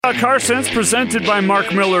Car Sense presented by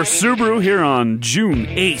Mark Miller Subaru here on June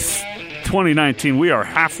 8th, 2019. We are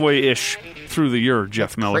halfway-ish through the year,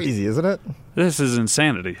 Jeff Miller. Crazy, isn't it? This is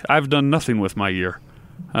insanity. I've done nothing with my year.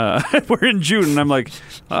 We're in June, and I'm like,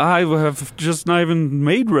 I have just not even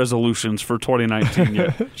made resolutions for 2019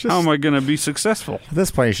 yet. How am I going to be successful? At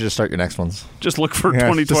this point, you should just start your next ones. Just look for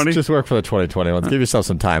 2020? Just work for the 2020 ones. Give yourself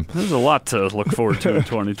some time. There's a lot to look forward to in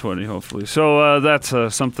 2020, hopefully. So that's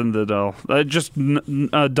something that just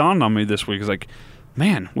dawned on me this week. It's like,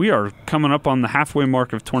 man, we are coming up on the halfway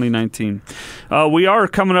mark of 2019. We are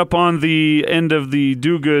coming up on the end of the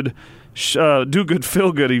Do Good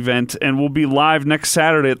Feel Good event, and we'll be live next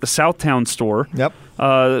Saturday at the Southtown store. Yep.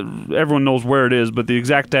 Everyone knows where it is, but the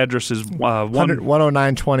exact address is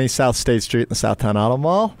 10920 South State Street in the Southtown Auto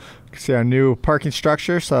Mall. You can see our new parking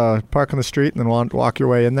structure, so park on the street and then walk your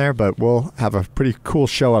way in there, but we'll have a pretty cool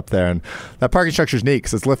show up there. And that parking structure is neat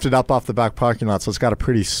because it's lifted up off the back parking lot, so it's got a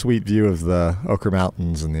pretty sweet view of the Ochre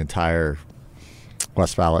Mountains and the entire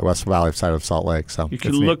West Valley side of Salt Lake. So you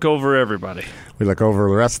can look over everybody. We look over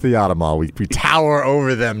the rest of the Auto Mall. We tower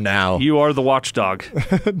over them now. You are the watchdog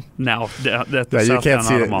now at the Southtown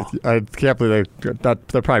Auto Mall. I can't believe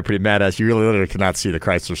they're probably pretty mad at you. You literally cannot see the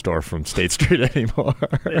Chrysler store from State Street anymore.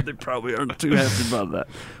 Yeah, they probably aren't too happy about that.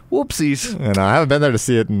 Whoopsies. And I haven't been there to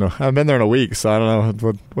see it. I haven't been there in a week, so I don't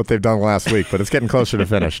know what they've done last week, but it's getting closer to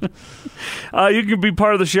finished. You can be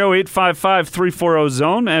part of the show,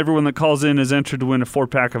 855-340-ZONE. Everyone that calls in is entered to win a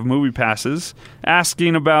 4-pack of movie passes.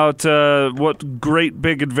 Asking about what great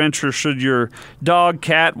big adventure should your dog,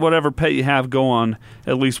 cat, whatever pet you have go on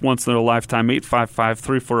at least once in their lifetime,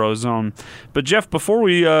 855-340-ZONE. But, Jeff, before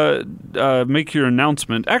we make your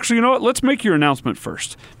announcement, actually, you know what? Let's make your announcement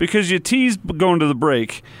first, because you teased going to the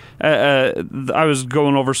break. I was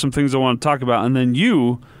going over some things I want to talk about, and then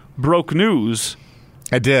you broke news.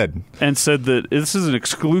 I did. And said that this is an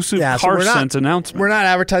exclusive Car Sense announcement. We're not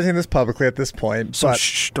advertising this publicly at this point. So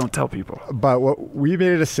shh, don't tell people. But we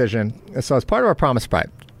made a decision. So as part of our promise price.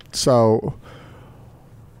 So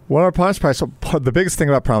what our promise price, the biggest thing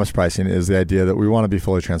about promise pricing is the idea that we want to be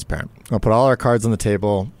fully transparent. I'll put all our cards on the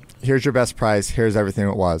table. Here's your best price. Here's everything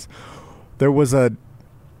it was. There was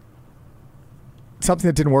something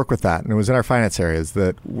that didn't work with that, and it was in our finance areas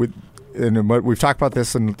and we've talked about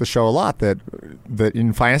this in the show a lot, that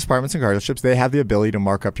in finance departments and car dealerships, they have the ability to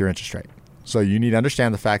mark up your interest rate. So you need to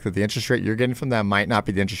understand the fact that the interest rate you're getting from them might not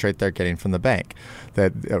be the interest rate they're getting from the bank.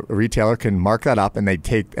 That a retailer can mark that up, and they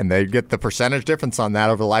get the percentage difference on that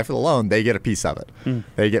over the life of the loan. They get a piece of it.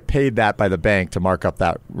 They get paid that by the bank to mark up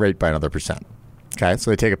that rate by another percent. Okay,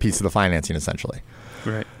 so they take a piece of the financing essentially.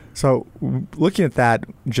 Right. So looking at that,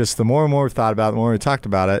 just the more and more we've thought about it, the more we talked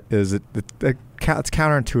about it, is it's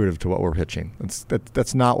counterintuitive to what we're pitching.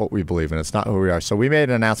 That's not what we believe in. It's not who we are. So we made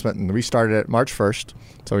an announcement, and we started it March 1st.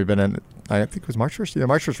 So we've been in, I think it was March 1st? Yeah,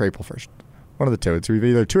 March 1st or April 1st. One of the two. So we've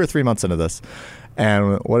either 2 or 3 months into this.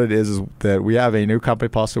 And what it is that we have a new company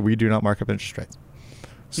policy. We do not mark up interest rates.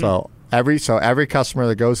 So every customer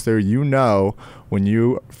that goes through, when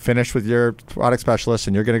you finish with your product specialist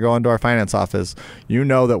and you're going to go into our finance office,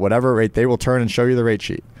 that whatever rate they will turn and show you the rate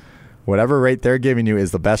sheet. Whatever rate they're giving you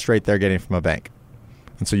is the best rate they're getting from a bank.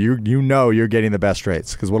 And so you're getting the best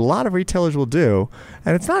rates. Because what a lot of retailers will do,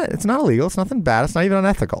 and it's not illegal, it's nothing bad, it's not even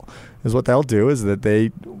unethical, is what they'll do is that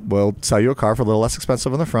they will sell you a car for a little less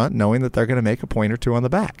expensive on the front, knowing that they're going to make a point or two on the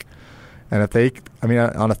back. And on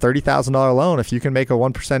a $30,000 loan, if you can make a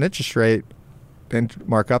 1% interest rate and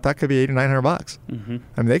mark up, that could be $800-900. Mm-hmm.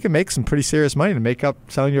 I mean, they can make some pretty serious money to make up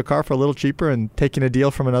selling you a car for a little cheaper and taking a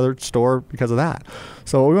deal from another store because of that.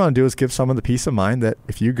 So what we want to do is give someone the peace of mind that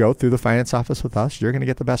if you go through the finance office with us, you're going to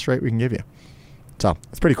get the best rate we can give you. So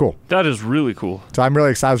it's pretty cool. That is really cool. So I'm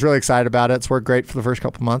really excited. I was really excited about it. It's worked great for the first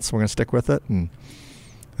couple of months. We're going to stick with it, and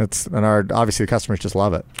obviously the customers just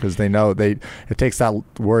love it because they know it takes that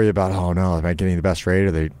worry about, oh no, am I getting the best rate?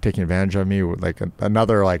 Are they taking advantage of me?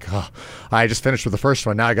 I just finished with the first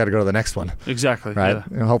one. Now I got to go to the next one. Exactly. Right. Yeah.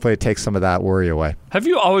 And hopefully it takes some of that worry away. Have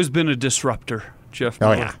you always been a disruptor, Jeff?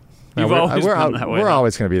 Oh yeah. You've always been that way. We're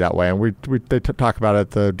always going to be that way, and they talk about it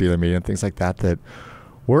at the dealer meeting and things like that. That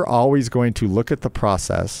we're always going to look at the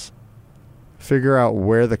process, figure out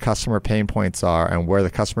where the customer pain points are and where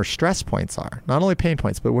the customer stress points are. Not only pain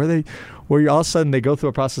points, but where all of a sudden they go through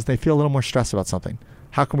a process and they feel a little more stressed about something.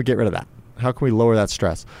 How can we get rid of that? How can we lower that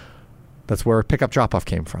stress? That's where pickup drop-off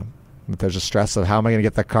came from. There's a stress of how am I going to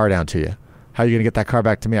get that car down to you? How are you going to get that car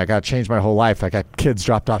back to me? I got to change my whole life. I got kids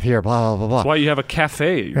dropped off here, blah, blah, blah, blah. That's why you have a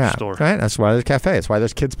cafe at your store. Right? That's why there's a cafe. It's why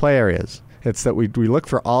there's kids' play areas. It's that we look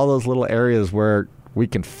for all those little areas where we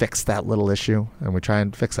can fix that little issue, and we try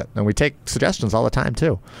and fix it. And we take suggestions all the time,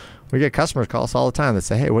 too. We get customers call us all the time that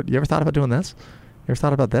say, hey, what, you ever thought about doing this? You ever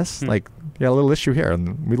thought about this? Like, you got a little issue here,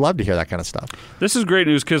 and we love to hear that kind of stuff. This is great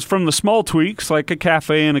news because from the small tweaks, like a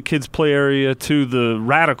cafe and a kids' play area, to the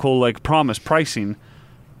radical, like promise pricing,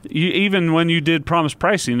 even when you did promise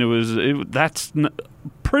pricing, that's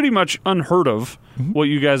pretty much unheard of what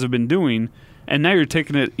you guys have been doing. And now you're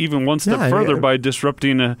taking it even one step further by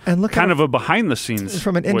disrupting a kind of a behind-the-scenes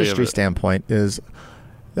from an industry standpoint is,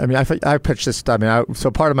 I mean, I pitched this. I mean, so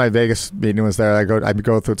part of my Vegas meeting was there. I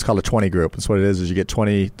go through what's called a 20 group. And so what it is you get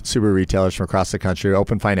 20 Subaru retailers from across the country,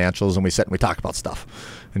 open financials, and we sit and we talk about stuff.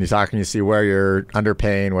 And you talk and you see where you're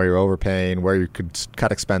underpaying, where you're overpaying, where you could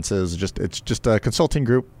cut expenses. It's just a consulting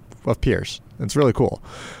group of peers. It's really cool.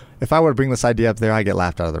 If I were to bring this idea up there, I get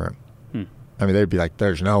laughed out of the room. I mean, they'd be like,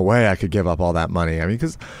 "There's no way I could give up all that money." I mean,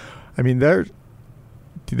 because, there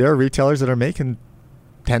are retailers that are making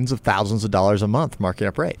tens of thousands of dollars a month marking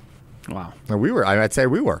up rate. Wow. And I'd say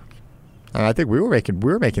we were. And I think we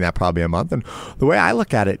were making that probably a month. And the way I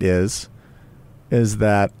look at it is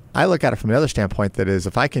that I look at it from the other standpoint, that is,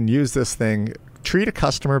 if I can use this thing, treat a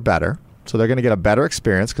customer better, so they're going to get a better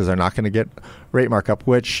experience because they're not going to get rate markup,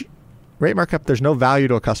 which rate markup, there's no value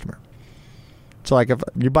to a customer. So like if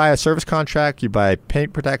you buy a service contract, you buy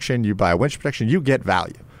paint protection, you buy winch protection, you get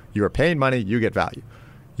value. You are paying money, you get value.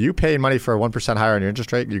 You pay money for a 1% higher on your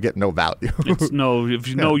interest rate, you get no value. There's no use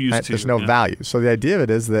to there's no value. So the idea of it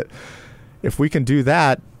is that if we can do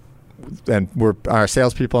that, and our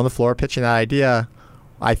salespeople on the floor pitching that idea,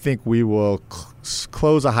 I think we will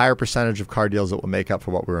close a higher percentage of car deals that will make up for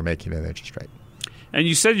what we were making in interest rate. And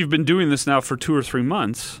you said you've been doing this now for 2 or 3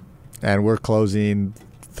 months. And we're closing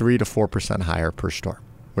 3 to 4% higher per store,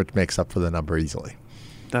 which makes up for the number easily.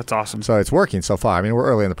 That's awesome. So it's working so far. I mean, we're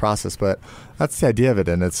early in the process, but that's the idea of it.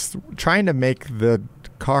 And it's trying to make the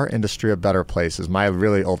car industry a better place is my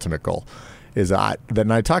really ultimate goal.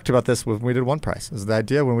 And I talked about this when we did One Price. Is the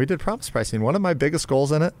idea when we did promise pricing, one of my biggest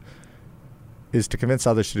goals in it is to convince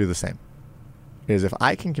others to do the same. Is if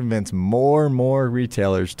I can convince more and more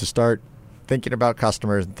retailers to start thinking about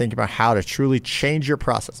customers and thinking about how to truly change your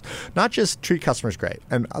process. Not just treat customers great.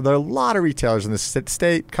 And there are a lot of retailers in this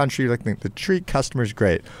state, country, that treat customers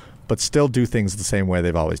great, but still do things the same way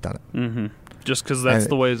they've always done it. Mm-hmm. Just because that's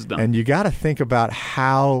the way it's done. And you got to think about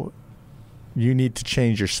how you need to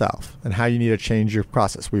change yourself and how you need to change your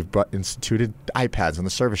process. We've instituted iPads on the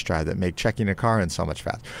service drive that make checking a car in so much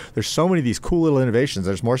faster. There's so many of these cool little innovations.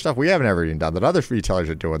 There's more stuff we haven't ever even done that other retailers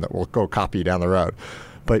are doing that we'll go copy down the road.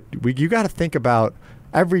 But you got to think about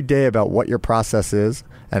every day about what your process is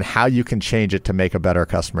and how you can change it to make a better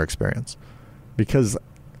customer experience. Because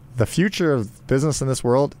the future of business in this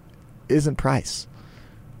world isn't price.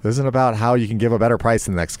 It isn't about how you can give a better price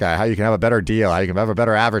than the next guy, how you can have a better deal, how you can have a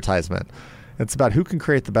better advertisement. It's about who can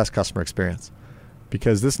create the best customer experience.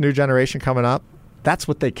 Because this new generation coming up, that's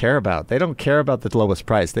what they care about. They don't care about the lowest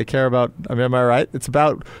price. They care about, am I right? It's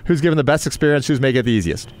about who's giving the best experience, who's making it the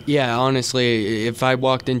easiest. Yeah, honestly, if I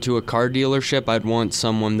walked into a car dealership, I'd want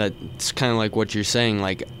someone that's kind of like what you're saying.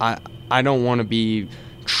 Like, I don't want to be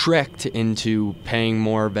tricked into paying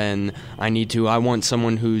more than I need to. I want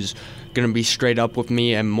someone who's going to be straight up with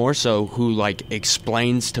me, and more so who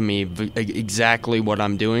explains to me exactly what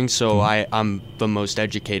I'm doing, so I'm the most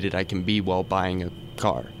educated I can be while buying a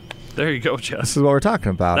car. There you go, Jeff. This is what we're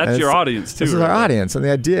talking about. That's your audience, too. This is our audience. And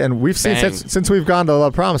the idea, and we've seen since we've gone to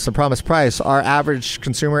Love Promise and Promise Price, our average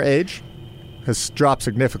consumer age has dropped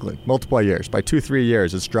significantly, multiple years. By 2-3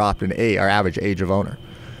 years, it's dropped in our average age of owner.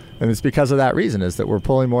 And it's because of that reason, is that we're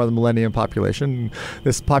pulling more of the millennium population.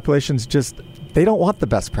 This population's just, they don't want the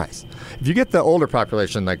best price. If you get the older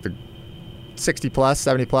population, like the 60 plus,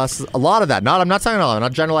 70 plus, a lot of that, I'm not saying all, I'm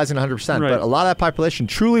not generalizing 100%, but a lot of that population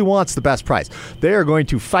truly wants the best price. They are going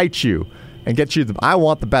to fight you and get you I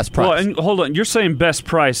want the best price. Well, and hold on, you're saying best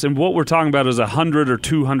price, and what we're talking about is $100 or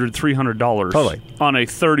 $200, $300 totally on a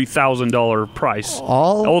 $30,000 price.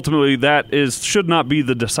 Ultimately, that should not be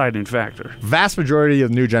the deciding factor. Vast majority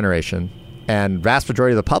of new generation and vast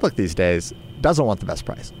majority of the public these days doesn't want the best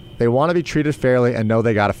price. They want to be treated fairly and know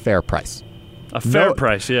they got a fair price. A fair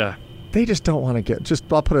price, yeah. They just don't want to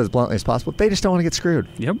I'll put it as bluntly as possible, they just don't want to get screwed.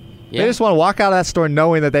 Yep. They just want to walk out of that store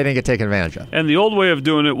knowing that they didn't get taken advantage of. And the old way of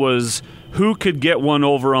doing it was who could get one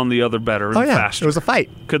over on the other better and faster. It was a fight.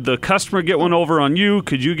 Could the customer get one over on you?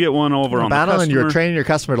 Could you get one over on the customer? And you were training your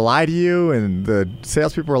customer to lie to you, and the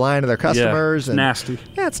salespeople were lying to their customers. Yeah, it's nasty.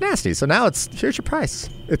 Yeah, it's nasty. So now here's your price.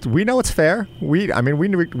 We know it's fair. We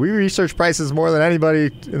research prices more than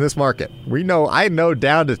anybody in this market. I know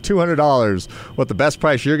down to $200 what the best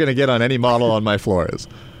price you're going to get on any model on my floor is.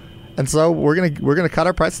 And so we're gonna cut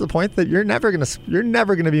our price to the point that you're never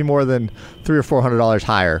gonna be more than $300 or $400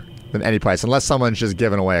 higher than any price, unless someone's just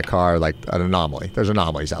giving away a car like an anomaly. There's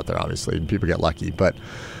anomalies out there, obviously, and people get lucky. But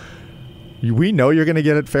we know you're going to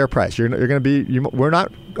get it fair price. You're going to be. We're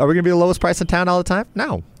not. Are we going to be the lowest price in town all the time?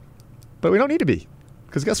 No, but we don't need to be.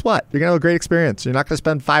 Because guess what? You're going to have a great experience. You're not going to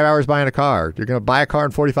spend 5 hours buying a car. You're going to buy a car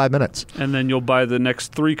in 45 minutes. And then you'll buy the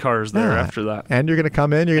next 3 cars there after that. And you're going to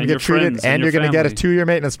come in, you're going to get treated, and you're going to get a 2-year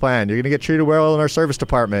maintenance plan. You're going to get treated well in our service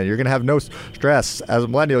department. You're going to have no stress. As a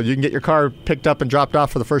millennial, you can get your car picked up and dropped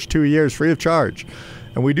off for the first 2 years free of charge.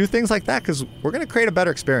 And we do things like that because we're going to create a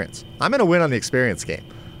better experience. I'm going to win on the experience game.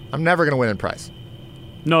 I'm never going to win in price.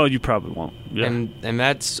 No, you probably won't. Yeah. And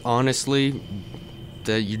that's honestly...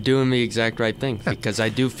 you're doing the exact right thing, because I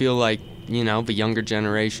do feel like, the younger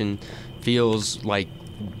generation feels like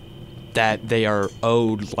that they are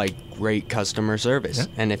owed like great customer service. Yeah.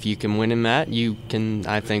 And if you can win in that, you can,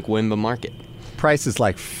 I think, win the market. Price is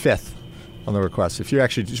like 5th on the request. If you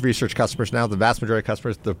actually just research customers now, the vast majority of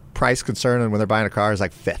customers, the price concern when they're buying a car is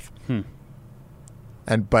like 5th.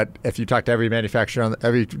 But if you talk to every manufacturer,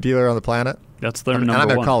 every dealer on the planet, that's their number one. And I'm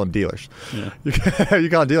going to call them dealers. Yeah. You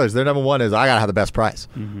call them dealers. Their number one is, I got to have the best price.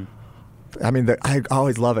 Mm-hmm. I mean, I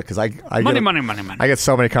always love it because I get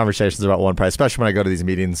so many conversations about one price, especially when I go to these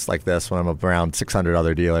meetings like this when I'm around 600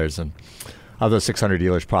 other dealers. And of those 600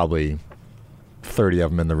 dealers, probably 30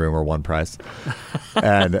 of them in the room are one price.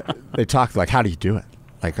 And they talk like, how do you do it?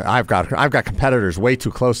 Like, I've got competitors way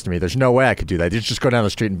too close to me. There's no way I could do that. You just go down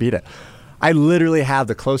the street and beat it. I literally have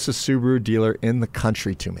the closest Subaru dealer in the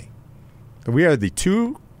country to me. We are the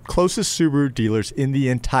 2 closest Subaru dealers in the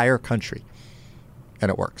entire country. And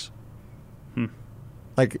it works.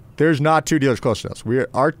 Like, there's not 2 dealers close to us.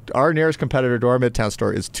 Our nearest competitor to our Midtown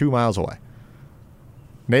store is 2 miles away.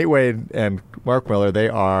 Nate Wade and Mark Miller, they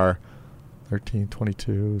are 13,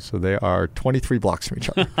 22, so they are 23 blocks from each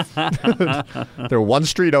other. They're 1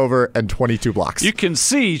 street over and 22 blocks. You can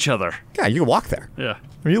see each other. Yeah, you can walk there. Yeah.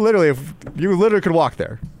 I mean, you literally could walk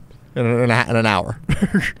there in an hour.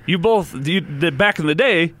 Back in the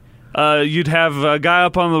day, you'd have a guy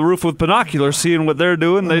up on the roof with binoculars seeing what they're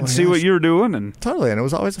doing. They'd see what you're doing. And totally, and it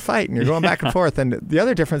was always a fight, and you're going back and forth. And the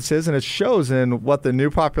other difference is, and it shows in what the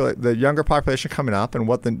younger population coming up, and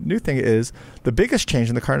what the new thing is, the biggest change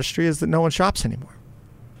in the car industry is that no one shops anymore.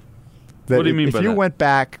 What do you mean by that? If you went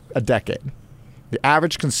back a decade, the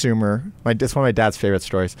average consumer, it's one of my dad's favorite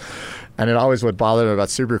stories, and it always would bother him about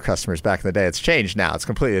Subaru customers back in the day. It's changed now. It's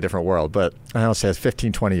completely a different world, but I don't say it's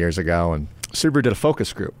 15, 20 years ago, and Subaru did a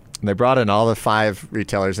focus group. And they brought in all the 5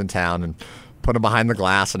 retailers in town and put them behind the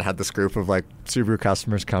glass and had this group of like Subaru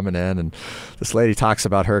customers coming in. And this lady talks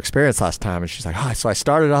about her experience last time. And she's like, so I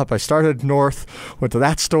started north, went to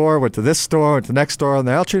that store, went to this store, went to the next store, and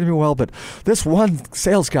they all treated me well. But this one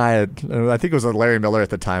sales guy, I think it was Larry Miller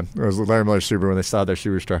at the time. It was Larry Miller Subaru when they started their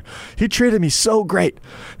Subaru store. He treated me so great.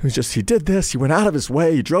 He did this. He went out of his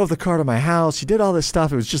way. He drove the car to my house. He did all this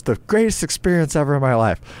stuff. It was just the greatest experience ever in my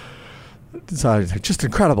life. So just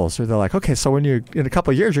incredible. So they're like, okay, so when in a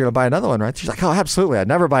couple of years, you're going to buy another one, right? She's like, oh, absolutely. I'd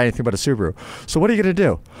never buy anything but a Subaru. So what are you going to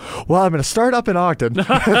do? Well, I'm going to start up in Ogden. Go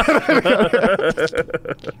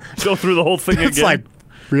through the whole thing again. It's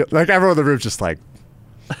like everyone in the room's just like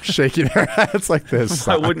shaking their heads like this.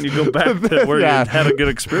 Why wouldn't you go back to where you had a good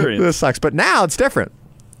experience? This sucks. But now it's different.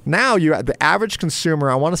 Now the average consumer,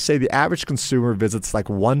 I want to say the average consumer visits like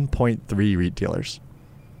 1.3 retailers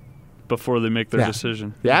before they make their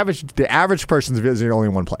decision. The average person's visiting only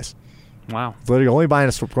one place. Wow. Literally only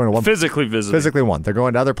going to one. Physically visiting. Physically one. They're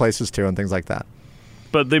going to other places too and things like that.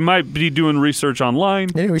 But they might be doing research online.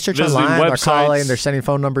 They're doing research online. They're calling. They're sending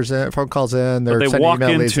phone calls in. They're sending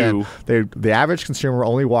email leads in. The average consumer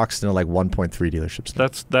only walks into like 1.3 dealerships.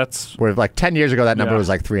 That's where like 10 years ago that number was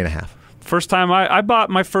like 3.5. First time I bought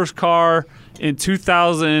my first car in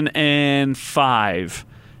 2005,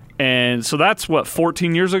 and so that's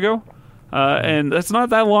 14 years ago. And that's not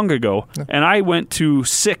that long ago. Yeah. And I went to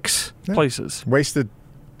 6 places. Wasted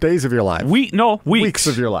days of your life. Weeks. Weeks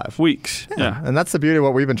of your life. Weeks. Yeah. And that's the beauty of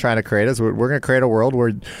what we've been trying to create is we're going to create a world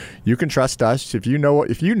where you can trust us. If you know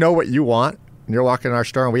what you want and you're walking in our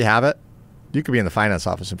store and we have it, you could be in the finance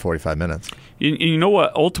office in 45 minutes. You know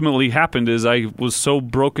what ultimately happened is I was so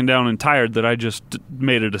broken down and tired that I just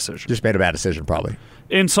made a decision. Just made a bad decision, probably.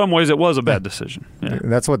 In some ways, it was a bad decision. Yeah.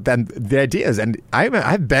 And that's what the idea is. And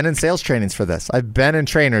I've been in sales trainings for this. I've been in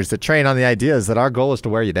trainers that train on the ideas that our goal is to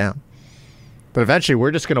wear you down. But eventually,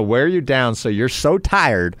 we're just going to wear you down so you're so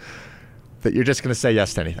tired that you're just going to say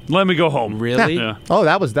yes to anything. Let me go home. Really? Yeah. Oh,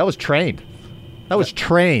 that was trained. That was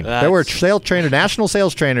trained. There were national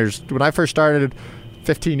sales trainers when I first started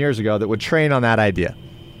 15 years ago that would train on that idea.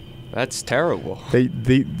 That's terrible. They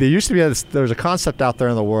used to be there's a concept out there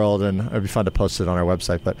in the world, and it'd be fun to post it on our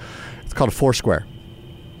website, but it's called a Foursquare.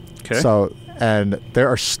 Okay. So, and there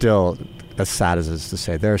are still, as sad as it is to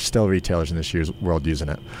say, there are still retailers in this world using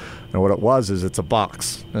it. And what it was is it's a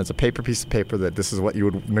box, and it's a piece of paper that this is what you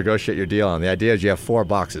would negotiate your deal on. The idea is you have 4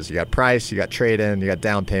 boxes. You got price, you got trade-in, you got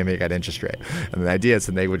down payment, you got interest rate. And the idea is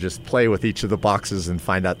that they would just play with each of the boxes and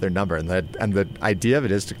find out their number. And the idea of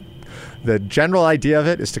it is the general idea of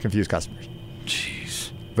it is to confuse customers.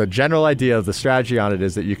 Jeez. The general idea of the strategy on it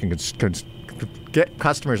is that you can get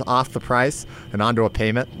customers off the price and onto a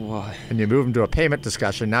payment. Why? And you move them to a payment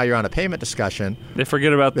discussion. Now you're on a payment discussion. They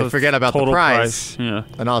forget about the total price. Yeah.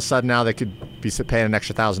 And all of a sudden now they could be paying an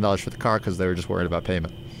extra $1,000 for the car because they were just worried about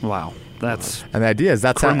payment. Wow. That's And the idea is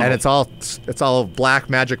that's how, criminal. and it's all black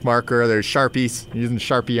magic marker. There's Sharpies, using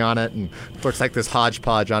Sharpie on it, and it looks like this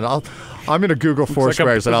hodgepodge on it. I'm going to Google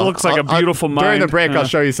Foursquares. it looks like a beautiful During the mind. break, Yeah. I'll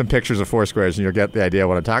show you some pictures of Foursquares, and you'll get the idea of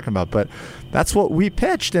what I'm talking about. But that's what we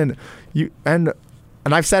pitched, and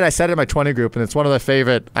I said it in my 20 group, and it's one of the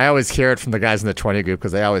favorite. I always hear it from the guys in the 20 group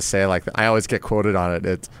because they always say, like, I always get quoted on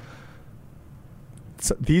it.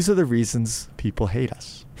 These are the reasons people hate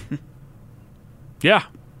us. yeah.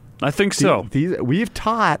 I think so. We've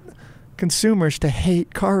taught consumers to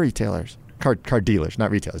hate car retailers, car dealers,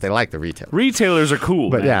 not retailers. They like the retailers. Retailers are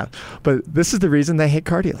cool, But man. but this is the reason they hate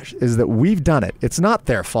car dealers, is that we've done it. It's not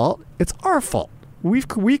their fault. It's our fault. We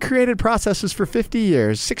created processes for 50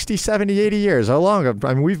 years, 60, 70, 80 years. How long?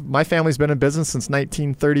 I mean, my family's been in business since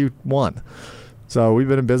 1931. So we've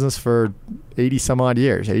been in business for 80 some odd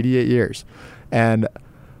years, 88 years. And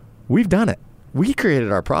we've done it. We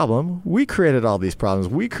created our problem. We created all these problems.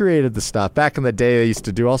 We created the stuff. Back in the day, they used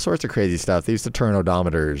to do all sorts of crazy stuff. They used to turn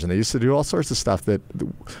odometers, and they used to do all sorts of stuff that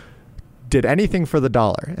did anything for the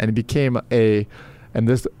dollar. And it became and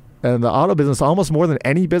the auto business, almost more than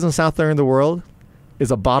any business out there in the world,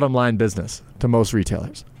 is a bottom line business to most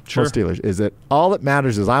retailers, Sure. most dealers. Is that all that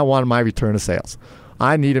matters is I want my return of sales.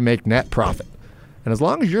 I need to make net profit. And as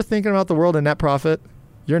long as you're thinking about the world in net profit,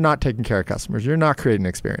 you're not taking care of customers. You're not creating an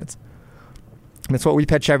experience. And it's what we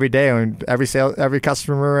pitch every day. And every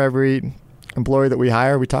customer, every employee that we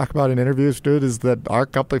hire, we talk about in interviews, dude, is that our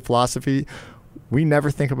company philosophy, we never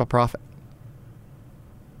think about profit.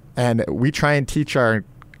 And we try and teach our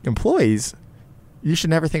employees, you should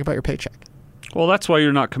never think about your paycheck. Well, that's why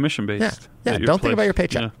you're not commission-based. Yeah. at your Don't think place. about your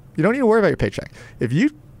paycheck. Yeah. You don't need to worry about your paycheck. If you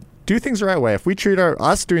do things the right way, if we treat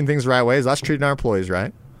us doing things the right way is us treating our employees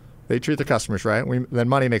right, they treat the customers right, then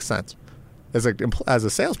money makes sense. As a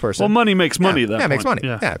salesperson, Well, money makes money. yeah, That it makes point.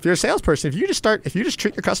 money. Yeah. If you're a salesperson, if you just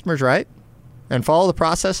treat your customers right and follow the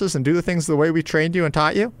processes and do the things the way we trained you and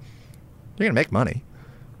taught you, you're gonna make money.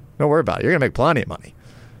 Don't worry about it. You're gonna make plenty of money.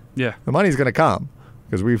 Yeah. The money's gonna come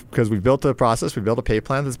because we've built a process, we built a pay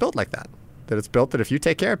plan that's built like that. That it's built that if you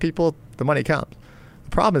take care of people, the money comes. The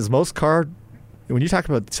problem is when you talk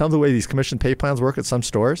about some of the way these commission pay plans work at some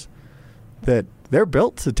stores, that they're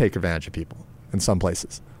built to take advantage of people in some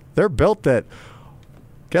places. They're built that,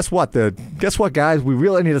 guess what, guys? We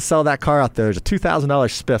really need to sell that car out there. There's a $2,000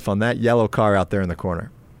 spiff on that yellow car out there in the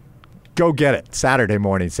corner. Go get it. Saturday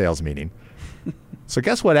morning sales meeting. So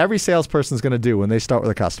guess what every salesperson's going to do when they start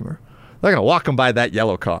with a customer? They're going to walk them by that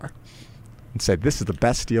yellow car and say, this is the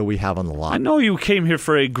best deal we have on the lot. I know you came here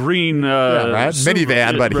for a green right?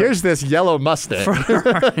 Minivan, but right. here's this yellow Mustang.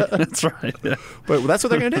 Right, that's right. Yeah. But that's what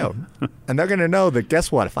they're going to do. And they're going to know that,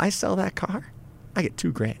 guess what? If I sell that car, I get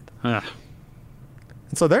 $2,000. Ah.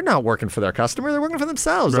 And so they're not working for their customer. They're working for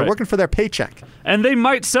themselves. They're Right. working for their paycheck. And they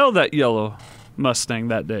might sell that yellow Mustang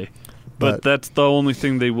that day, but that's the only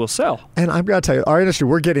thing they will sell. And I'm going to tell you, our industry,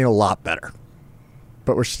 we're getting a lot better.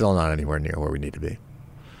 But we're still not anywhere near where we need to be.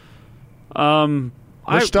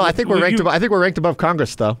 I think we're ranked above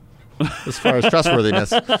Congress, though, as far as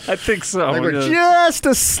trustworthiness. I think so. I think we're yeah. just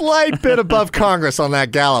a slight bit above Congress on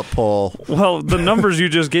that Gallup poll. Well, the numbers you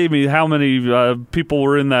just gave me, how many people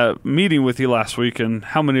were in that meeting with you last week, and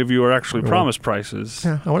how many of you are actually promised prices?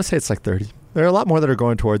 Yeah, I want to say it's like 30. There are a lot more that are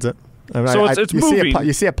going towards it. I mean, So it's you moving.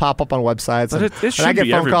 You see it pop up on websites, But and, it should and I get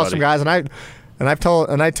be phone calls everybody. from guys, and I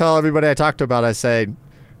tell everybody I talk to about it, I say,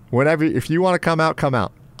 if you want to come out, come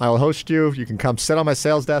out. I will host you. You can come sit on my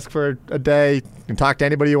sales desk for a day. You can talk to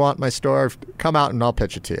anybody you want in my store. Come out and I'll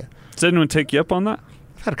pitch it to you. Does anyone take you up on that?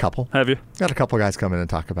 I've had a couple. Have you? Got a couple guys come in and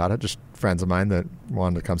talk about it. Just friends of mine that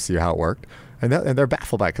wanted to come see how it worked, and they're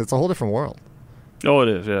baffled by it because it's a whole different world. Oh, it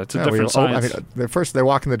is. Yeah, it's a different science. First, they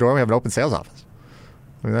walk in the door. We have an open sales office.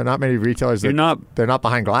 I mean, there are not many retailers. They're not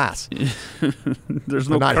behind glass. There's They're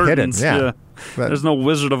no not curtains. hidden. Yeah. But- There's no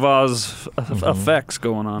Wizard of Oz effects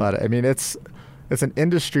going on. But I mean, it's an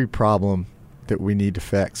industry problem that we need to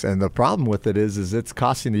fix. And the problem with it is it's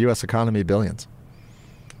costing the U.S. economy billions.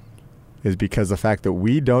 Is because the fact that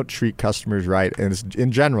we don't treat customers right, and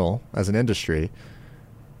in general, as an industry,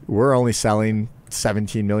 we're only selling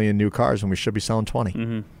 17 million new cars when we should be selling 20.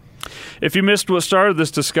 Mm-hmm. If you missed what started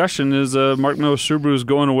this discussion, is Mark Miller Subaru is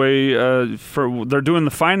going away they're doing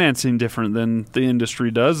the financing different than the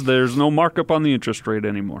industry does. There's no markup on the interest rate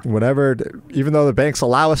anymore. Even though the banks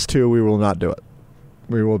allow us to, we will not do it.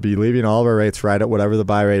 We will be leaving all of our rates right at whatever the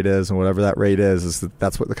buy rate is, and whatever that rate is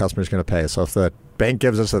that's what the customer is going to pay. So if the bank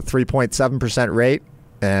gives us a 3.7% rate,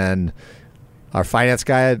 and our finance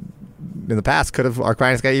guy in the past our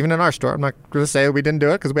finance guy, even in our store, I'm not going to say we didn't do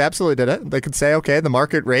it because we absolutely did it. They could say, okay, the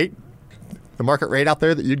market rate out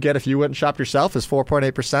there that you'd get if you went and shopped yourself is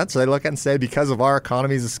 4.8%. So they look at it and say, because of our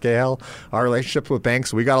economies of scale, our relationships with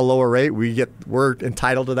banks, we got a lower rate. We're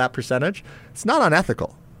entitled to that percentage. It's not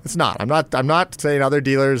unethical. It's not. I'm not saying other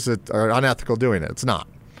dealers that are unethical doing it. It's not.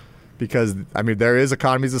 Because, there is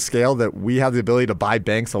economies of scale that we have the ability to buy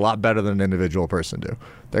banks a lot better than an individual person do.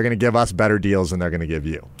 They're going to give us better deals than they're going to give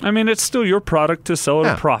you. It's still your product to sell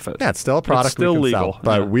at a profit. Yeah, it's still a product. It's still we can legal. Sell,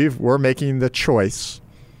 but we're making the choice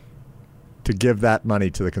to give that money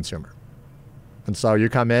to the consumer. And so you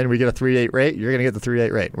come in, we get a 3.8 rate, you're going to get the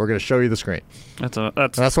 3.8 rate. We're going to show you the screen. That's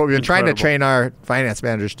what we've been trying to train our finance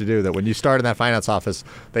managers to do, that when you start in that finance office,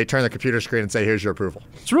 they turn the computer screen and say, here's your approval.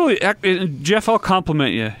 It's really, Jeff, I'll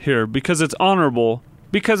compliment you here because it's honorable,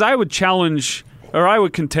 because I would challenge, or I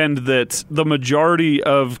would contend that the majority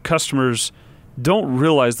of customers don't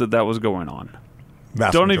realize that was going on.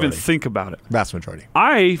 Don't even think about it. Vast majority.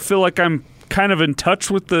 I feel like I'm kind of in touch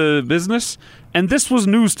with the business, and this was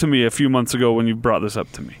news to me a few months ago when you brought this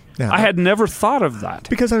up to me. Yeah. I had never thought of that.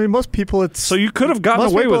 Because, most people, so you could have gotten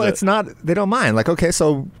away with it. It's not, they don't mind. Like, okay,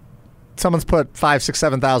 so someone's put $5,000,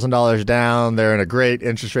 $6,000, $7,000 down. They're in a great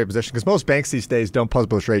interest rate position, because most banks these days don't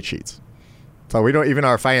publish rate sheets. So even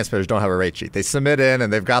our finance managers don't have a rate sheet. They submit in,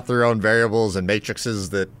 and they've got their own variables and matrices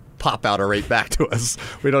that pop out a rate back to us.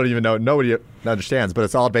 We don't even know. Nobody understands, but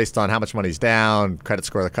it's all based on how much money's down, credit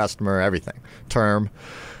score of the customer, everything, term.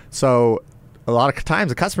 So a lot of times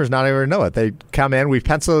the customers not even know it. They come in, we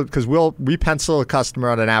pencil a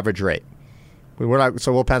customer on an average rate.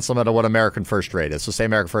 So we'll pencil them at what American First rate is. So say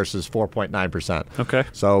American First is 4.9%. Okay.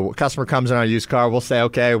 So a customer comes in on a used car, we'll say,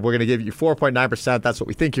 okay, we're going to give you 4.9%. That's what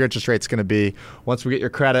we think your interest rate's going to be. Once we get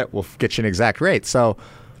your credit, we'll get you an exact rate. So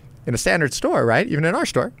in a standard store, right, even in our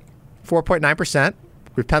store, 4.9%.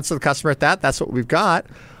 We pencil the customer at that. That's what we've got.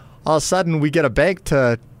 All of a sudden, we get a bank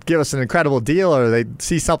to give us an incredible deal, or they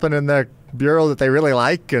see something in their bureau that they really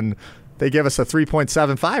like, and they give us a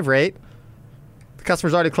 3.75 rate. The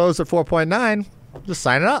customer's already closed at 4.9. Just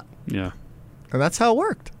sign it up. Yeah. And that's how it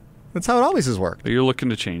worked. That's how it always has worked. But you're looking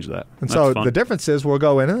to change that. And so the difference is we'll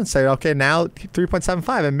go in and say, okay, now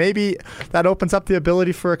 3.75. And maybe that opens up the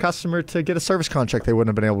ability for a customer to get a service contract they wouldn't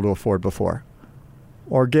have been able to afford before.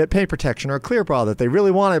 Or get paint protection or a clear bra that they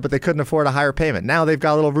really wanted, but they couldn't afford a higher payment. Now they've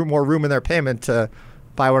got a little more room in their payment to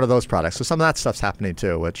buy one of those products. So some of that stuff's happening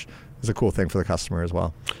too, which is a cool thing for the customer as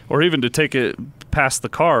well. Or even to take it past the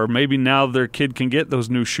car, maybe now their kid can get those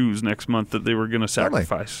new shoes next month that they were going to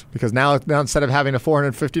sacrifice. Certainly. Because now instead of having a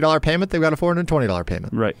 $450 payment, they've got a $420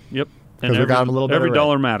 payment. Right. Yep. Because we got them a little bit. Every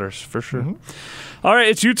dollar matters, for sure. Mm-hmm. All right,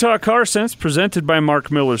 it's Utah Car Sense presented by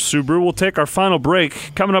Mark Miller Subaru. We'll take our final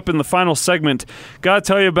break. Coming up in the final segment, got to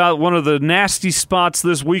tell you about one of the nasty spots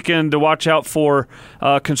this weekend to watch out for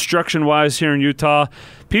construction-wise here in Utah.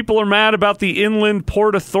 People are mad about the Inland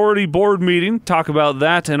Port Authority Board meeting. Talk about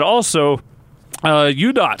that. And also,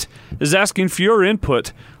 UDOT is asking for your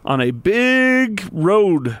input on a big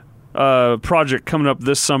road project coming up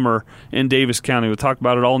this summer in Davis County. We'll talk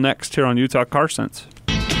about it all next here on Utah Car Sense.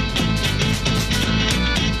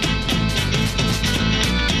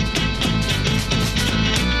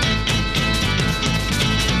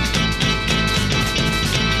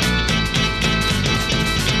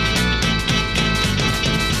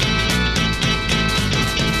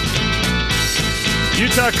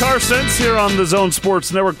 Utah Car Sense here on the Zone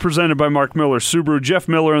Sports Network, presented by Mark Miller Subaru. Jeff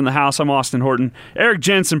Miller in the house. I'm Austin Horton. Eric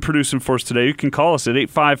Jensen producing for us today. You can call us at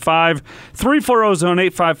 855-340-ZONE,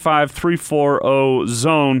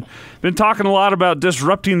 855-340-ZONE. Been talking a lot about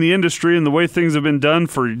disrupting the industry and the way things have been done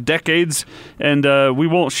for decades, and we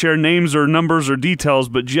won't share names or numbers or details,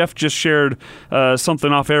 but Jeff just shared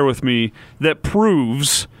something off air with me that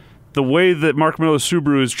proves the way that Mark Miller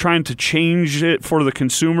Subaru is trying to change it for the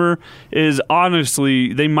consumer is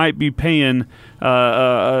honestly they might be paying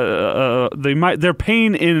they're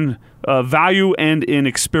paying in value and in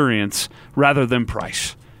experience rather than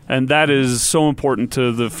price. And that is so important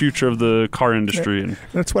to the future of the car industry. And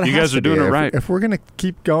that's what you guys are doing it right. If we're going to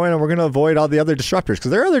keep going and we're going to avoid all the other disruptors,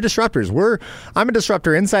 because there are other disruptors. I'm a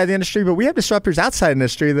disruptor inside the industry, but we have disruptors outside the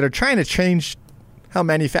industry that are trying to change how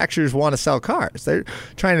manufacturers want to sell cars. They're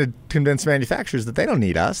trying to convince manufacturers that they don't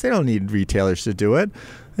need us. They don't need retailers to do it.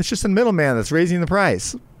 It's just a middleman that's raising the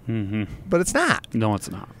price. Mm-hmm. But it's not. No, it's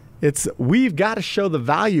not. We've got to show the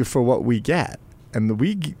value for what we get. And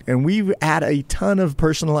we add a ton of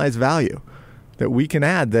personalized value that we can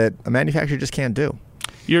add that a manufacturer just can't do.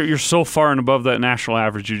 You're so far and above that national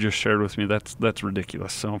average you just shared with me. That's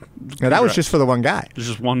ridiculous. So now, that was just for the one guy. There's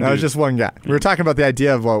just one. That was just one guy. We were talking about the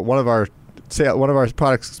idea of one of our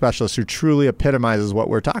product specialists who truly epitomizes what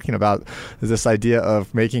we're talking about is this idea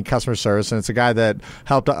of making customer service. And it's a guy that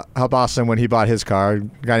helped Austin when he bought his car. A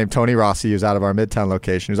guy named Tony Rossi, who's out of our Midtown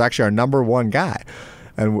location, who's actually our number one guy.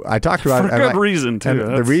 And I talked about for good reason too.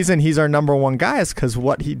 And the reason he's our number one guy is because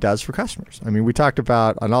what he does for customers. I mean, we talked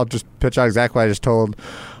about, and I'll just pitch out exactly what I just told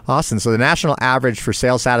Austin. So the national average for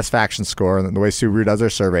sales satisfaction score, and the way Subaru does their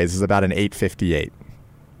surveys, is about an 858.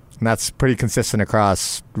 And that's pretty consistent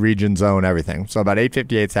across region, zone, everything. So about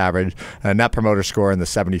 858's average, and a net promoter score in the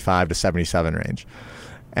 75 to 77 range.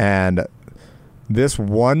 And this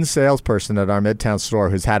one salesperson at our Midtown store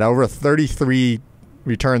who's had over 33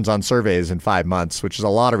 returns on surveys in 5 months, which is a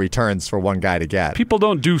lot of returns for one guy to get. People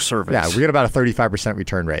don't do surveys. Yeah, we get about a 35%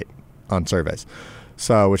 return rate on surveys,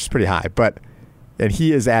 which is pretty high. And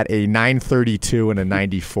he is at a 932 and a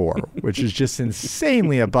 94, which is just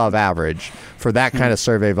insanely above average for that kind of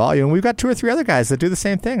survey volume. And we've got 2 or 3 other guys that do the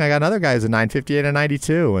same thing. I got another guy who's a 958 and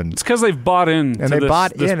 92. And it's because they've bought in. And they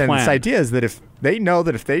bought in. Plan. And this idea is that if they know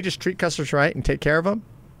that if they just treat customers right and take care of them,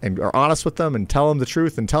 and are honest with them and tell them the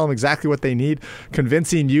truth and tell them exactly what they need,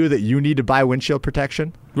 convincing you that you need to buy windshield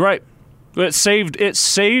protection. Right. It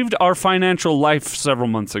saved our financial life several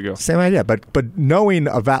months ago. Same idea, but knowing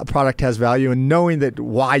a product has value and knowing that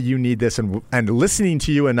why you need this and listening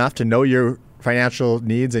to you enough to know your financial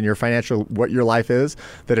needs and what your life is,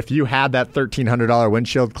 that if you had that $1,300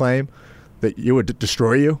 windshield claim, that you would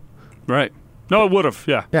destroy you. Right. No, it would have,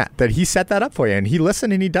 yeah. Yeah, that he set that up for you, and he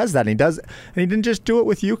listened, and he does that, and he didn't just do it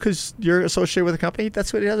with you because you're associated with a company.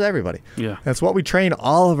 That's what he does with everybody. Yeah. That's what we train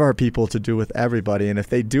all of our people to do with everybody, and if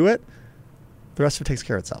they do it, the rest of it takes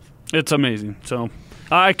care of itself. It's amazing. So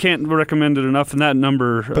I can't recommend it enough, and that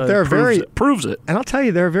number proves it. And I'll tell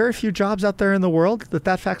you, there are very few jobs out there in the world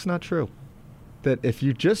that fact's not true. That if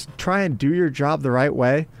you just try and do your job the right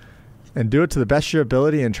way and do it to the best of your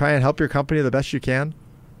ability and try and help your company the best you can,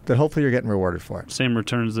 that hopefully you're getting rewarded for it. Same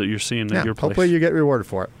returns that you're seeing at your place. Hopefully you get rewarded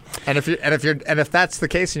for it. And if that's the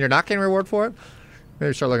case and you're not getting rewarded for it,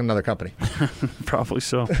 maybe start looking at another company. Probably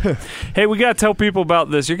so. Hey, we got to tell people about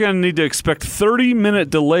this. You're going to need to expect 30-minute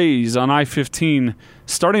delays on I-15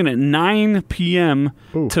 starting at 9 p.m.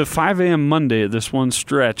 to 5 a.m. Monday at this one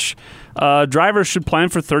stretch. Drivers should plan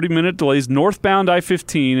for 30-minute delays northbound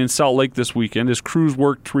I-15 in Salt Lake this weekend as crews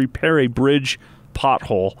work to repair a bridge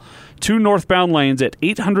pothole. 2 northbound lanes at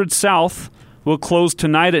 800 South will close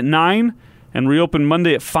tonight at 9 and reopen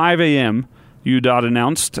Monday at 5 a.m., UDOT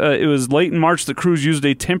announced. It was late in March that crews used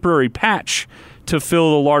a temporary patch to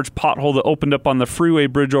fill the large pothole that opened up on the freeway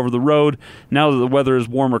bridge over the road. Now that the weather is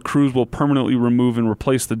warmer, crews will permanently remove and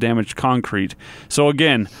replace the damaged concrete. So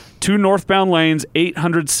again, 2 northbound lanes,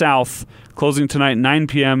 800 South, closing tonight 9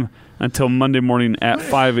 p.m. until Monday morning at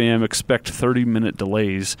 5 a.m. Expect 30-minute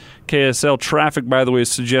delays. KSL Traffic, by the way,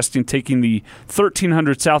 is suggesting taking the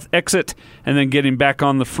 1300 South exit and then getting back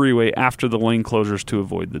on the freeway after the lane closures to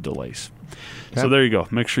avoid the delays. Okay. So there you go.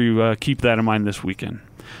 Make sure you keep that in mind this weekend.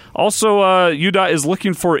 Also, UDOT is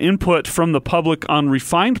looking for input from the public on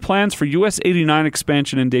refined plans for US 89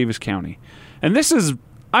 expansion in Davis County. And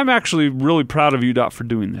I'm actually really proud of UDOT for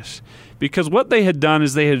doing this. Because what they had done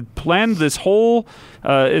is they had planned this whole,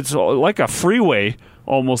 it's like a freeway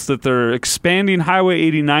almost that they're expanding Highway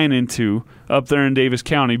 89 into up there in Davis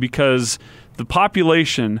County because the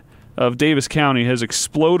population of Davis County has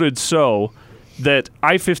exploded so that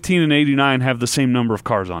I-15 and 89 have the same number of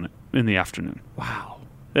cars on it in the afternoon. Wow.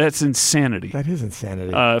 That's insanity. That is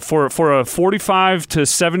insanity. For a 45 to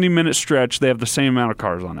 70-minute stretch, they have the same amount of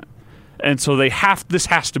cars on it. And so this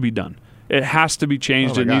has to be done. It has to be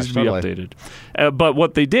changed. Needs to be updated. But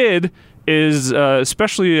what they did is,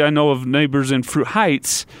 especially I know of neighbors in Fruit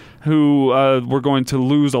Heights who were going to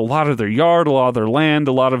lose a lot of their yard, a lot of their land,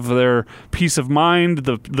 a lot of their peace of mind,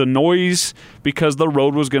 the noise, because the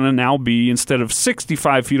road was going to now be, instead of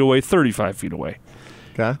 65 feet away, 35 feet away.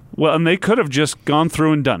 Okay. Well, and they could have just gone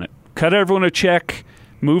through and done it. Cut everyone a check,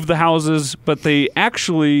 move the houses, but they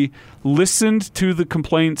actually listened to the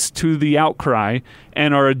complaints, to the outcry,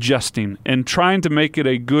 and are adjusting and trying to make it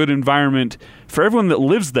a good environment for everyone that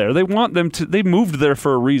lives there. They want them to. They moved there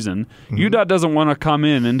for a reason. UDOT doesn't want to come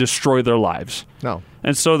in and destroy their lives. No.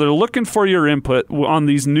 And so they're looking for your input on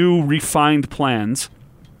these new refined plans.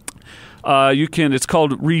 It's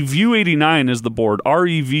called Review 89 is the board.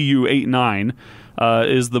 REVU 89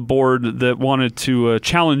 is the board that wanted to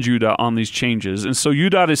challenge UDOT on these changes. And so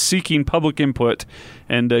UDOT is seeking public input,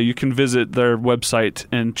 and you can visit their website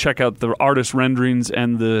and check out the artist renderings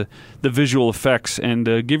and the visual effects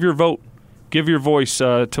and give your vote. Give your voice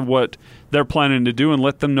to what they're planning to do and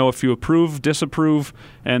let them know if you approve, disapprove,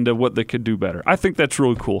 and what they could do better. I think that's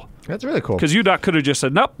really cool. That's really cool. Because UDOT could have just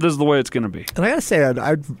said, nope, this is the way it's going to be. And I got to say,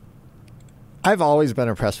 I've always been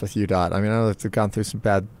impressed with UDOT. I mean, I know that they've gone through some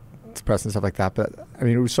bad press and stuff like that, but I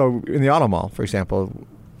mean, so in the auto mall, for example,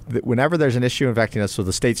 whenever there's an issue affecting us with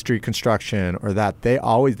the State Street construction or that, they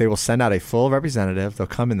will send out a full representative. They'll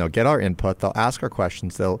come in, they'll get our input, they'll ask our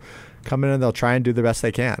questions, they'll come in and they'll try and do the best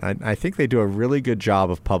they can. I think they do a really good job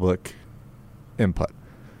of public input.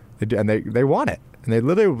 They do, and they want it.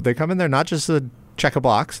 And they come in there not just to check a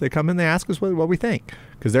box. They come in, they ask us what we think,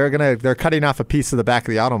 because they're cutting off a piece of the back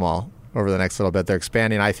of the auto mall over the next little bit. They're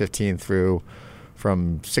expanding I-15 through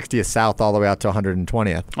from 60th South all the way out to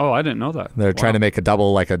 120th. Oh, I didn't know that. They're trying to make a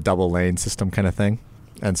double lane system kind of thing.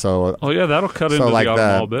 And so that'll cut into like the auto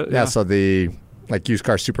mall a bit. Yeah, so the used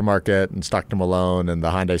car supermarket and Stockton Malone and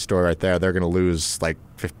the Hyundai store right there, they're going to lose like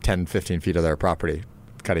 10, 15 feet of their property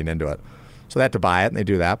cutting into it. So they have to buy it, and they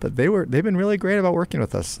do that. But they've been really great about working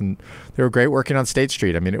with us, and they were great working on State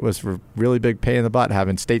Street. I mean, it was a really big pain in the butt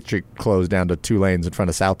having State Street closed down to 2 lanes in front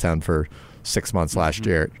of Southtown for 6 months last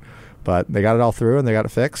year. But they got it all through, and they got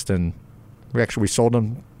it fixed, and we sold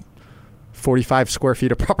them 45 square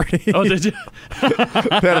feet of property. Oh, did you? They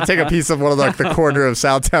had to take a piece of one of the corner of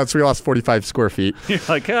Southtown, so we lost 45 square feet. You're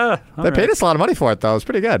like, they paid us a lot of money for it, though. It was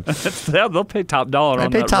pretty good. They'll pay top dollar on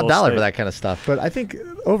that. They pay top dollar for that kind of stuff. But I think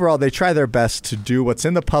overall, they try their best to do what's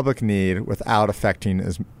in the public need without affecting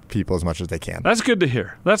people as much as they can. That's good to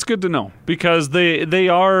hear. That's good to know, because they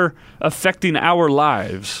are affecting our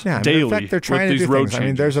lives daily. In fact, they're trying with to these do road things. changes. I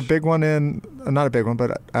mean, there's a big one not a big one,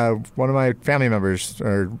 but one of my family members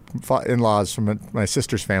or in-laws from my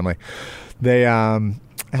sister's family, they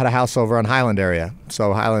had a house over on Highland area.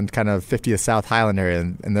 So Highland, kind of 50th South Highland area,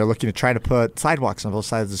 and they're looking to try to put sidewalks on both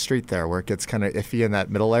sides of the street there, where it gets kind of iffy in that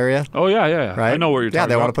middle area. Oh yeah. Right? I know where you're talking about. Yeah,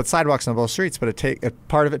 they want to put sidewalks on both streets, but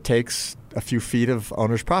part of it takes a few feet of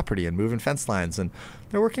owner's property and moving fence lines, and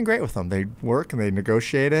they're working great with them. They work and they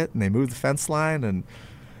negotiate it, and they move the fence line, and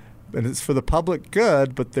it's for the public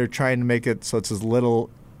good, but they're trying to make it so it's as little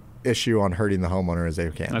issue on hurting the homeowner as they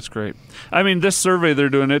can. That's great. I mean, this survey they're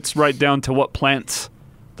doing, it's right down to what plants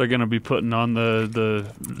they're going to be putting on the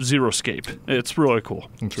Zeroscape. It's really cool.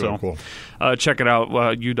 It's really cool. Check it out,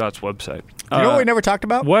 UDOT's website. You know what we never talked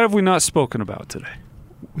about? What have we not spoken about today?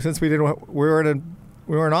 Since we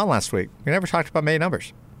weren't on last week, we never talked about May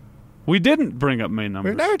numbers. We didn't bring up May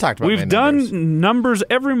numbers. We've never talked about May numbers. We've done numbers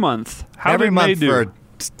every month. How every did month May do? For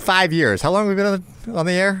 5 years. How long have we been on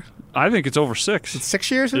the air? I think it's over 6. It's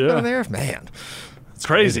 6 years we've been on the air? Man. It's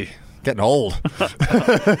crazy. Getting old.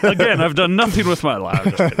 Again, I've done nothing with my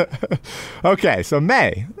life. Okay, so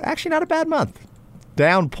May, actually not a bad month.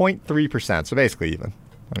 Down 0.3%, so basically even.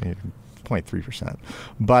 I mean, 0.3%.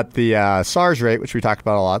 But the SARS rate, which we talked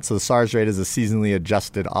about a lot, so the SARS rate is a seasonally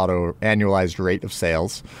adjusted auto annualized rate of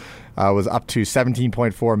sales, was up to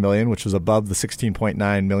 17.4 million, which was above the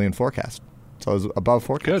 16.9 million forecast. So it was above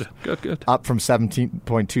forecast. Good. Up from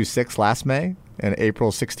 17.26 last May, and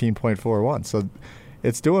April 16.41. So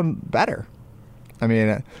it's doing better. I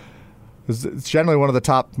mean, it's generally one of the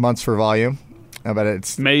top months for volume, but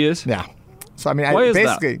it's May is. Yeah. So I mean, Why is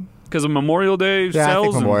basically. That? Because of Memorial Day yeah, sales?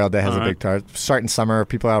 I think Memorial Day has a right. big target. Starting summer,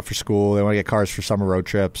 people are out for school. They want to get cars for summer road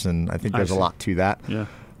trips, and I think there's a lot to that. Yeah.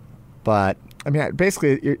 But, I mean,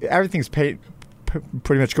 basically, everything's pretty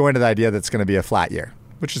much going to the idea that it's going to be a flat year,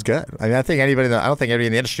 which is good. I mean, I don't think anybody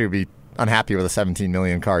in the industry would be unhappy with a 17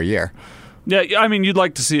 million car year. Yeah, I mean, you'd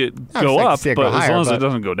like to see it go up, but as long as it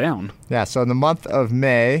doesn't go down. Yeah, so in the month of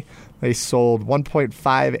May, they sold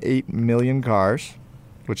 1.58 million cars,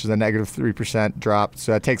 which is a negative 3% drop.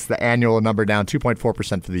 So that takes the annual number down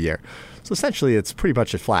 2.4% for the year. So essentially, it's pretty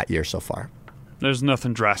much a flat year so far. There's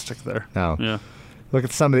nothing drastic there. No. Yeah. Look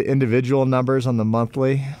at some of the individual numbers on the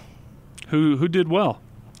monthly. Who did well?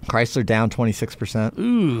 Chrysler down 26%.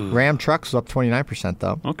 Ooh. Ram Trucks was up 29%,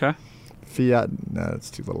 though. Okay. Fiat, no, that's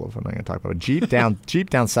too little if I'm not going to talk about it. Jeep down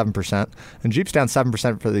 7%. And Jeep's down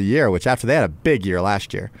 7% for the year, which after they had a big year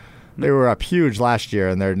last year. They were up huge last year,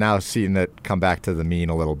 and they're now seeing it come back to the mean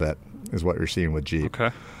a little bit, is what you're seeing with Jeep.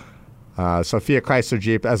 Okay. So Fiat Chrysler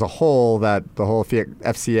Jeep as a whole, the whole Fiat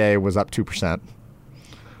FCA was up 2%.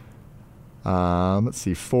 Let's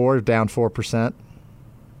see, Ford down 4%.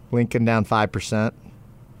 Lincoln down 5%.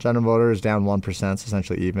 General Motors down 1%, so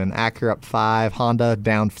essentially even. Acura up 5%. Honda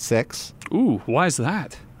down 6%. Ooh, why is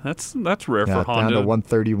that? That's rare for Honda. Down to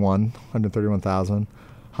 131,000.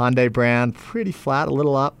 Hyundai brand pretty flat, a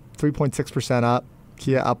little up, 3.6% up.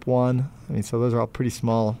 Kia up 1%. I mean, so those are all pretty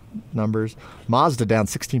small numbers. Mazda down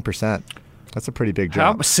 16%. That's a pretty big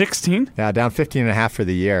drop. 16? Yeah, down 15.5% for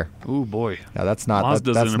the year. Ooh, boy. Yeah, that's not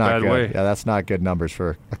Mazda's that's in a not bad good. way. Yeah, that's not good numbers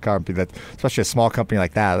for a company that, especially a small company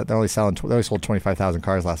like that. They only sold 25,000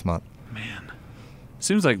 cars last month. Man,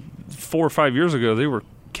 seems like 4 or 5 years ago they were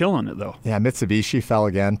killing it though. Yeah, Mitsubishi fell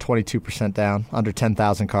again, 22% down, under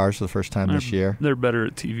 10,000 cars for the first time this year. They're better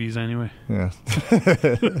at TVs anyway. Yeah.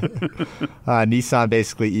 Nissan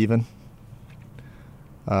basically even.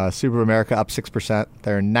 Subaru America up 6%.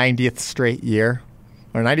 Their 90th straight year,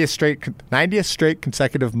 or 90th straight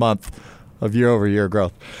consecutive month of year-over-year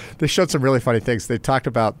growth. They showed some really funny things. They talked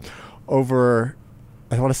about over,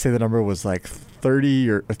 I want to say the number was like 20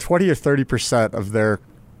 or 30% of their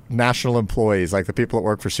national employees, like the people that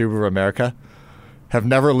work for Subaru America, have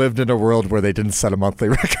never lived in a world where they didn't set a monthly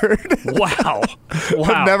record. Wow.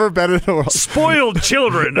 Have never been in a world. Spoiled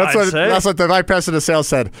children, That's what the vice president of sales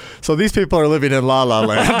said. So these people are living in La La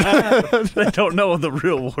Land. They don't know the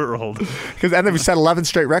real world. And then we set 11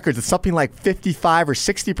 straight records. It's something like 55 or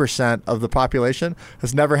 60% of the population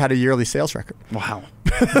has never had a yearly sales record. Wow.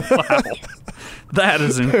 Wow. That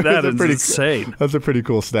is insane. That's a pretty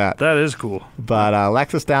cool stat. That is cool. But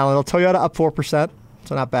Lexus down a little. Toyota up 4%.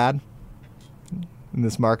 So not bad. In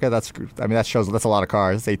this market, that's a lot of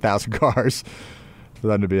cars. It's 8,000 cars for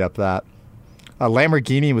them to be up that.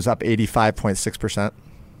 Lamborghini was up 85.6%.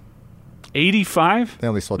 85?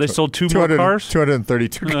 They sold two more cars?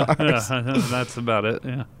 232 cars. Yeah, that's about it,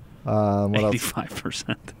 yeah. What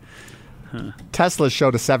 85%. Else? Tesla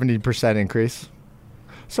showed a 70% increase.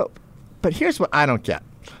 So, but here's what I don't get.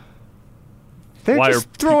 They're just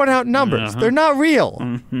throwing out numbers. Uh-huh. They're not real.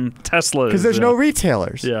 Mm-hmm. Tesla because there's no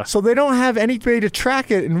retailers. Yeah. So they don't have any way to track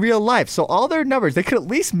it in real life. So all their numbers, they could at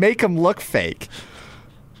least make them look fake.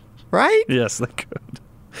 Right? Yes, they could.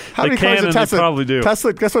 How many cars did Tesla? They probably do.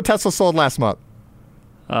 Tesla. Guess what Tesla sold last month?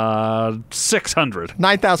 600.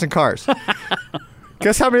 9,000 cars.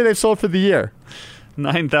 Guess how many they've sold for the year?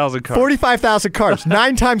 9,000 cars. 45,000 cars.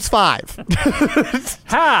 9 times 5.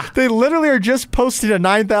 Ha! They literally are just posting a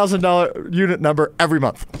 $9,000 unit number every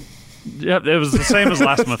month. Yep, it was the same as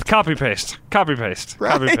last month. Copy paste.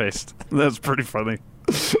 Right? Copy paste. That's pretty funny.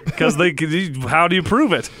 Because how do you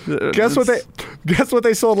prove it? Guess what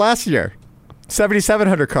they sold last year?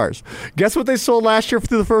 7,700 cars. Guess what they sold last year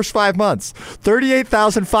through the first 5 months?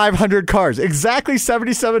 38,500 cars. Exactly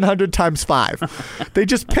 7,700 times 5. They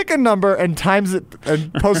just pick a number and times it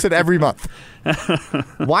and post it every month.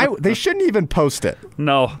 Why? They shouldn't even post it.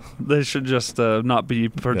 No, they should just not be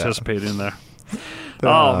participating there.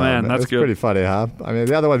 Oh, man, that's good. Pretty funny, huh? I mean,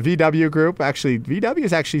 the other one, VW Group, VW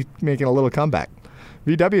is actually making a little comeback.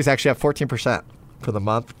 VW is actually up 14% for the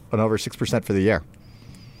month and over 6% for the year.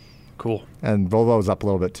 Cool. And Volvo's up a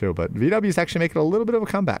little bit too, but VW is actually making a little bit of a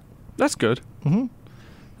comeback. That's good. Mm-hmm.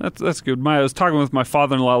 That's good. I was talking with my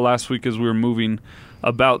father-in-law last week as we were moving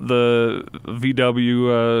about the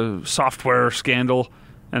VW software scandal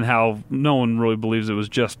and how no one really believes it was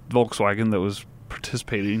just Volkswagen that was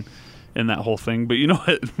participating in that whole thing. But you know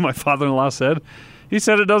what my father-in-law said? He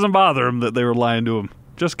said it doesn't bother him that they were lying to him.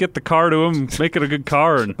 Just get the car to him, make it a good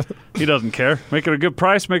car, and he doesn't care. Make it a good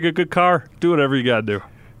price, make it a good car, do whatever you got to do.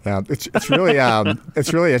 Yeah, it's really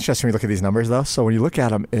it's really interesting when you look at these numbers, though. So when you look at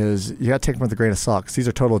them, you got to take them with a grain of salt because these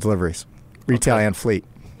are total deliveries, retail and fleet.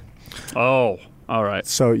 Oh, all right.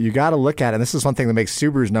 So you got to look at it. And this is one thing that makes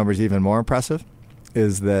Subaru's numbers even more impressive,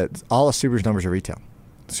 is that all of Subaru's numbers are retail.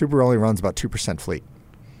 Subaru only runs about 2% fleet.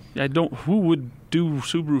 I don't. Who would do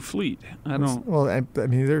Subaru fleet? I don't. Well, I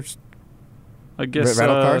mean, there's. I guess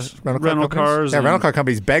rental cars. Rental cars. Yeah, rental car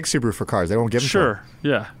companies beg Subaru for cars. They won't give them. Sure. To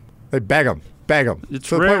them. Yeah. They beg them. It's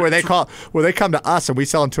to the point where they come to us and we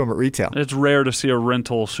sell them to them at retail. It's rare to see a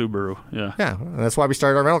rental Subaru. Yeah. Yeah, and that's why we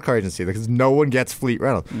started our rental car agency, because no one gets fleet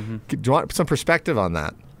rental. Mm-hmm. Do you want some perspective on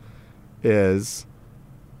that? Is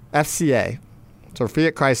FCA, so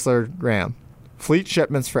Fiat Chrysler Ram, fleet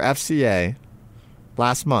shipments for FCA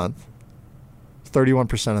last month,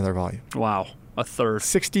 31% of their volume. Wow, a third.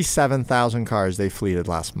 67,000 cars they fleeted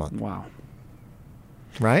last month. Wow.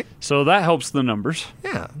 Right? So that helps the numbers.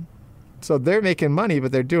 Yeah. So they're making money,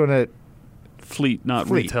 but they're doing it fleet, not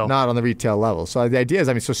fleet, retail. not on the retail level. So the idea is,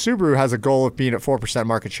 so Subaru has a goal of being at 4%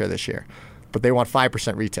 market share this year, but they want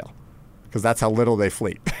 5% retail because that's how little they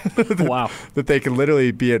fleet. Wow. That they can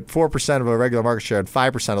literally be at 4% of a regular market share and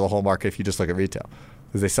 5% of the whole market if you just look at retail.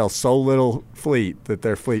 Because they sell so little fleet that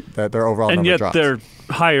their overall and number yet drops. they're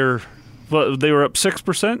higher. Well, they were up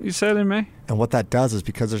 6%, you said, in May? And what that does is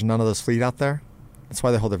because there's none of those fleet out there, that's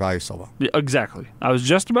why they hold their value so well. Yeah, exactly. I was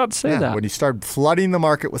just about to say that. When you start flooding the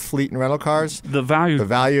market with fleet and rental cars, the value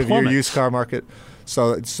of your plummets. used car market.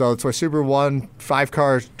 So it's why Subaru won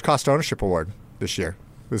 5-car cost ownership award this year.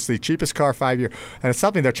 It's the cheapest car 5 year. And it's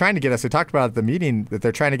something they're trying to get us. They talked about at the meeting that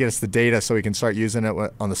they're trying to get us the data so we can start using it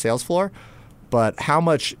on the sales floor. But how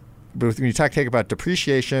much, when you take about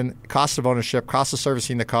depreciation, cost of ownership, cost of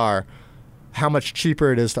servicing the car, how much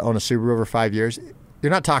cheaper it is to own a Subaru over 5 years,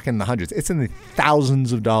 you're not talking in the hundreds. It's in the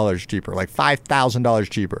thousands of dollars cheaper, like $5,000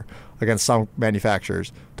 cheaper against some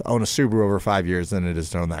manufacturers to own a Subaru over 5 years than it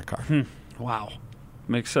is to own that car. Wow.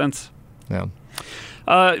 Makes sense. Yeah.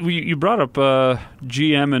 You brought up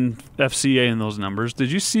GM and FCA in those numbers.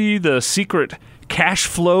 Did you see the secret cash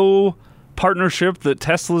flow partnership that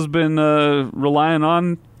Tesla's been relying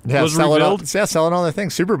on was revealed? Selling all their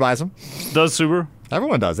things. Subaru buys them. Does Subaru?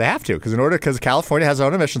 Everyone does. They have to because California has their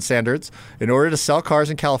own emission standards. In order to sell cars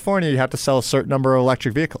in California, you have to sell a certain number of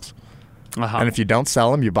electric vehicles. Uh-huh. And if you don't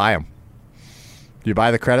sell them, you buy them. You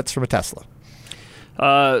buy the credits from a Tesla.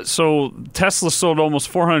 So Tesla sold almost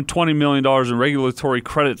 $420 million in regulatory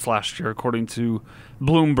credits last year, according to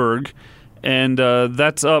Bloomberg. And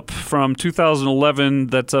that's up from 2011.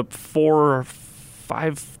 That's up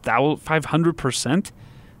 500%.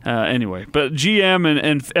 Anyway, but GM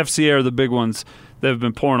and FCA are the big ones. They've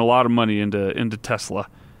been pouring a lot of money into Tesla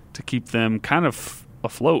to keep them kind of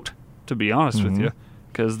afloat, to be honest with you,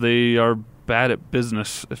 because they are bad at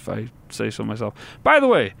business, if I say so myself. By the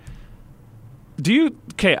way,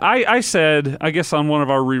 I said, I guess on one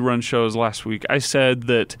of our rerun shows last week, I said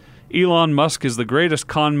that Elon Musk is the greatest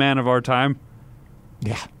con man of our time.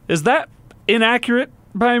 Yeah. Is that inaccurate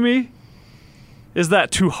by me? Is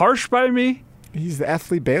that too harsh by me? He's the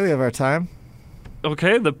F. Lee Bailey of our time.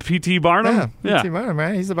 Okay, the P.T. Barnum? P.T. Barnum,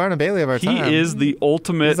 man. He's the Barnum Bailey of our time. He is the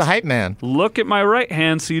ultimate... He's the hype man. Look at my right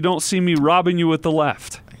hand so you don't see me robbing you with the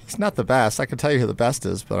left. He's not the best. I can tell you who the best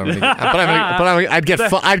is, but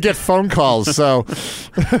I'd get phone calls. So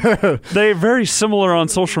they're very similar on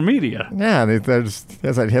social media. Yeah, he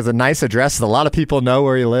has a nice address that a lot of people know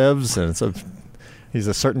where he lives, and he's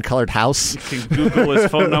a certain colored house. You can Google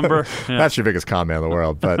his phone number. Yeah. That's your biggest con man in the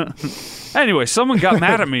world. But anyway, someone got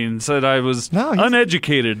mad at me and said I was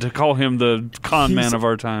uneducated to call him the con man of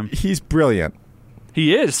our time. He's brilliant.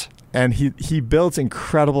 He is. And he builds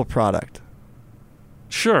incredible product.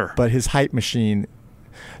 Sure. But his hype machine...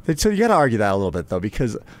 So you got to argue that a little bit, though,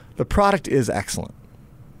 because the product is excellent.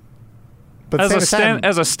 But as a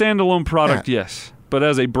standalone product, yes. But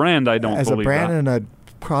as a brand, I don't believe that. As a brand and a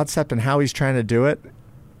concept and how he's trying to do it,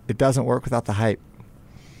 it doesn't work without the hype.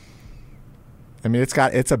 I mean,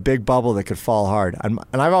 it's a big bubble that could fall hard. And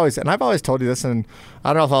I've always told you this, and I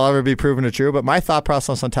don't know if I'll ever be proven to true, but my thought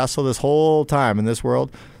process on Tesla this whole time in this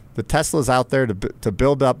world, the Tesla's out there to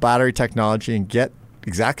build up battery technology and get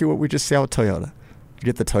exactly what we just saw with Toyota. You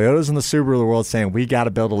get the Toyotas and the Subaru of the world saying, we got to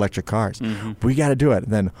build electric cars. Mm-hmm. We got to do it.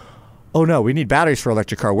 And then, oh, no, we need batteries for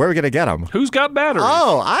electric car. Where are we going to get them? Who's got batteries?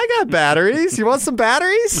 Oh, I got batteries. You want some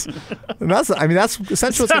batteries? And that's essentially what's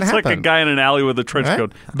going to happen. Sounds like a guy in an alley with a trench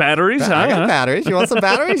coat. Batteries? I got batteries. You want some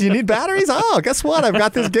batteries? You need batteries? Oh, guess what? I've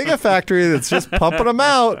got this gigafactory that's just pumping them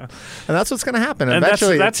out. And that's what's going to happen. And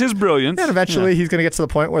eventually, that's his brilliance. And eventually he's going to get to the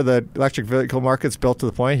point where the electric vehicle market's built to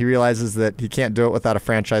the point he realizes that he can't do it without a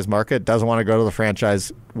franchise market, doesn't want to go to the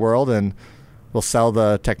franchise world, and will sell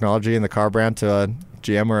the technology and the car brand to a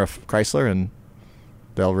GM or a Chrysler, and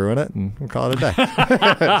they'll ruin it, and we'll call it a day.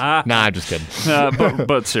 Nah, I'm just kidding.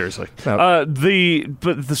 But seriously, no.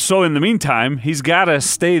 So in the meantime, he's got to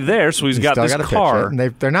stay there. So he's got this car, and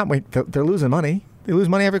they're losing money. They lose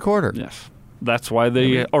money every quarter. Yes, that's why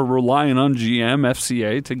they are relying on GM,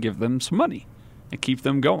 FCA to give them some money and keep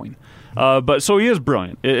them going. But so he is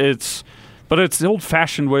brilliant. It's the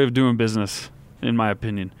old-fashioned way of doing business, in my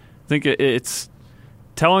opinion. I think it's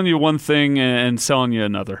telling you one thing and selling you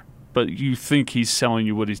another, but you think he's selling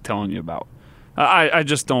you what he's telling you about. I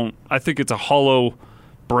just don't. I think it's a hollow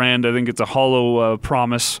brand. I think it's a hollow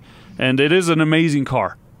promise, and it is an amazing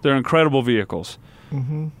car. They're incredible vehicles.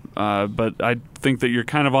 Mm-hmm. But I think that you're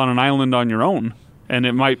kind of on an island on your own, and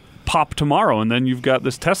it might pop tomorrow, and then you've got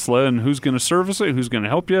this Tesla, and who's going to service it? Who's going to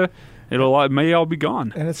help you? It may all be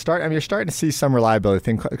gone. And you're starting to see some reliability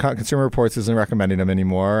thing. Consumer Reports isn't recommending them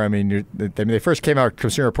anymore. I mean, they first came out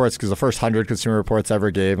Consumer Reports because the first 100 Consumer Reports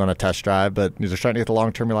ever gave on a test drive, but they're starting to get the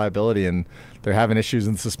long-term reliability, and they're having issues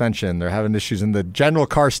in the suspension. They're having issues in the general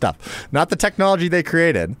car stuff, not the technology they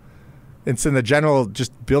created. It's in the general,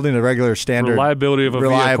 just building a regular standard reliability of a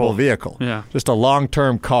reliable vehicle. Yeah, just a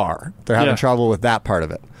long-term car. They're having trouble with that part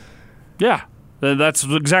of it. Yeah. That's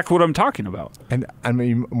exactly what I'm talking about. And I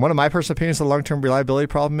mean, one of my personal opinions of the long-term reliability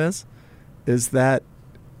problem is that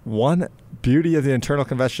one beauty of the internal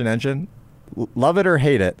combustion engine, love it or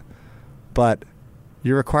hate it, but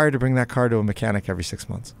you're required to bring that car to a mechanic every 6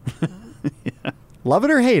 months. Yeah. Love it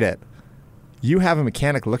or hate it, you have a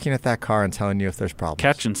mechanic looking at that car and telling you if there's problems.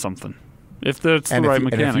 Catching something. If that's the right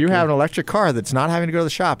mechanic. And if you have an electric car that's not having to go to the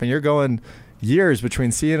shop and you're going years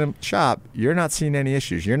between seeing a shop, you're not seeing any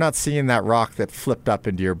issues. You're not seeing that rock that flipped up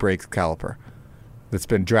into your brake caliper that's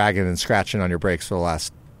been dragging and scratching on your brakes for the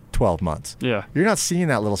last 12 months. Yeah. You're not seeing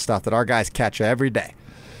that little stuff that our guys catch every day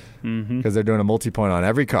because they're doing a multi-point on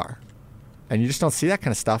every car. And you just don't see that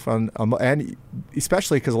kind of stuff and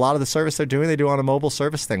especially because a lot of the service they do on a mobile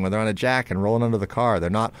service thing where they're on a jack and rolling under the car.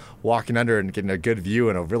 They're not walking under and getting a good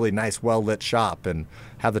view in a really nice, well-lit shop and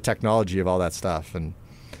have the technology of all that stuff. And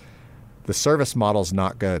the service model's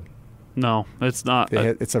not good. No, it's not.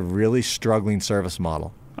 It's a really struggling service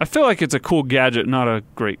model. I feel like it's a cool gadget, not a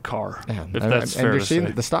great car. Yeah. If that's fair to say.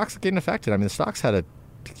 The stock's getting affected. I mean, the stock's had a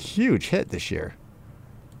huge hit this year.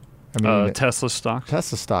 I mean, Tesla stock.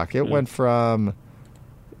 Tesla stock. It went from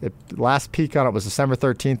last peak on it was December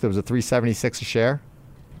 13th. It was at $376 a share.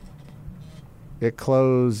 It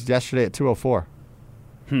closed yesterday at $204.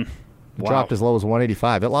 It dropped as low as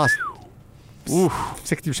 $185. It lost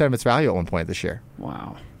 60% of its value at one point this year.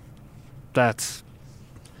 Wow. That's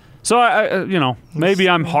so. I maybe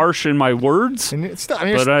I'm harsh in my words, and it's still,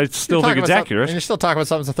 but I still think it's accurate. And you're still talking about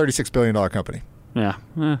something that's a $36 billion company. Yeah,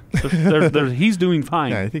 he's doing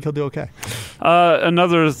fine. Yeah, I think he'll do okay.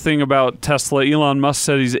 Another thing about Tesla, Elon Musk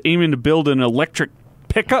said he's aiming to build an electric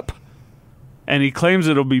pickup, and he claims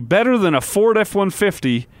it'll be better than a Ford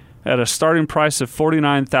F-150 at a starting price of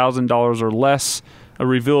 $49,000 or less. A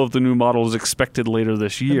reveal of the new model is expected later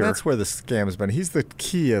this year. And that's where the scam has been. He's the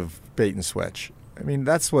key of bait and switch. I mean,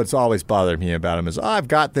 that's what's always bothered me about him is, I've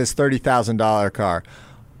got this $30,000 car.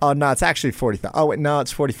 Oh, no, it's actually $40,000. Oh, wait, no,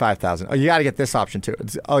 it's $45,000. Oh, you got to get this option too.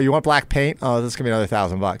 You want black paint? Oh, this is going to be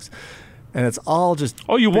another $1,000. And it's all just...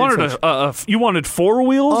 Oh, you wanted you wanted four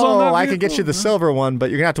wheels on that vehicle? I can get you the silver one, but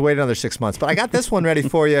you're going to have to wait another 6 months. But I got this one ready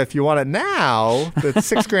for you if you want it now. That's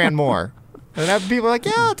 $6,000 more. And have people like,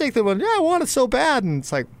 yeah, I'll take the one. Yeah, I want it so bad. And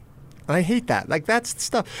it's like, and I hate that. Like, that's the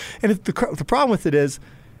stuff. And the problem with it is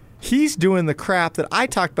he's doing the crap that I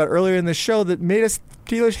talked about earlier in the show that made us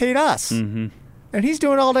dealers hate us. Mm-hmm. And he's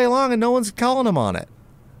doing it all day long, and no one's calling him on it.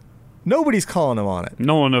 Nobody's calling him on it.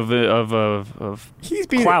 No one of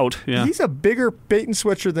clout. Yeah. He's a bigger bait and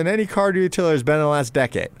switcher than any car retailer has been in the last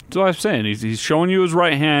decade. That's what I'm saying. He's showing you his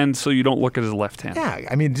right hand so you don't look at his left hand. Yeah,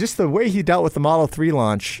 I mean, just the way he dealt with the Model 3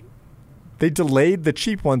 launch, they delayed the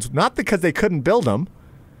cheap ones, not because they couldn't build them,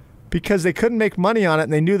 because they couldn't make money on it,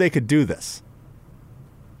 and they knew they could do this.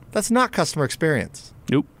 That's not customer experience.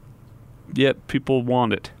 Nope. Yet people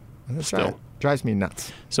want it. That's still. Right. Drives me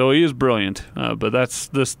nuts. So he is brilliant, but that's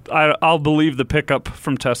this. I'll believe the pickup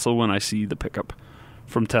from Tesla when I see the pickup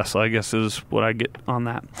from Tesla, I guess is what I get on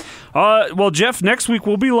that. Well, Jeff, next week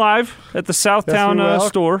we'll be live at the Southtown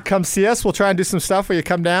store. Come see us. We'll try and do some stuff where you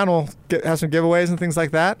come down. We'll have some giveaways and things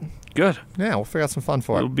like that. Good. Yeah, we'll figure out some fun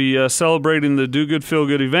for it. We'll be celebrating the Do Good, Feel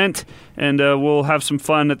Good event, and we'll have some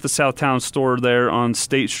fun at the Southtown store there on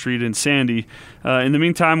State Street in Sandy. In the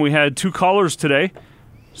meantime, we had 2 callers today.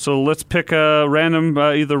 So let's pick a random,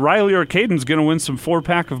 either Riley or Caden's going to win some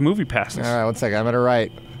 4-pack of movie passes. All right, one second. I'm going to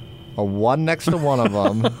write a 1 next to one of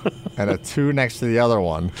them and a 2 next to the other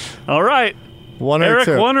one. All right. Eric,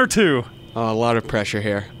 1 or 2? A lot of pressure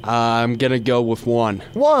here. I'm going to go with 1.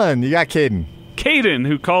 1. You got Caden. Caden,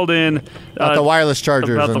 who called in. About the wireless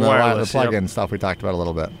chargers and the plug-in stuff we talked about a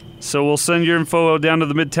little bit. So we'll send your info down to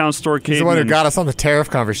the Midtown store, Caden. He's the one who got us on the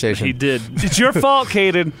tariff conversation. He did. It's your fault,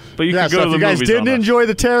 Caden, but you can go to the movies. If you guys didn't enjoy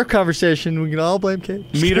the tariff conversation, we can all blame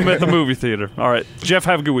Caden. Meet him at the movie theater. All right. Jeff,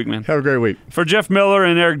 have a good week, man. Have a great week. For Jeff Miller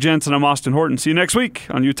and Eric Jensen, I'm Austin Horton. See you next week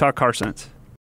on Utah Car Sense.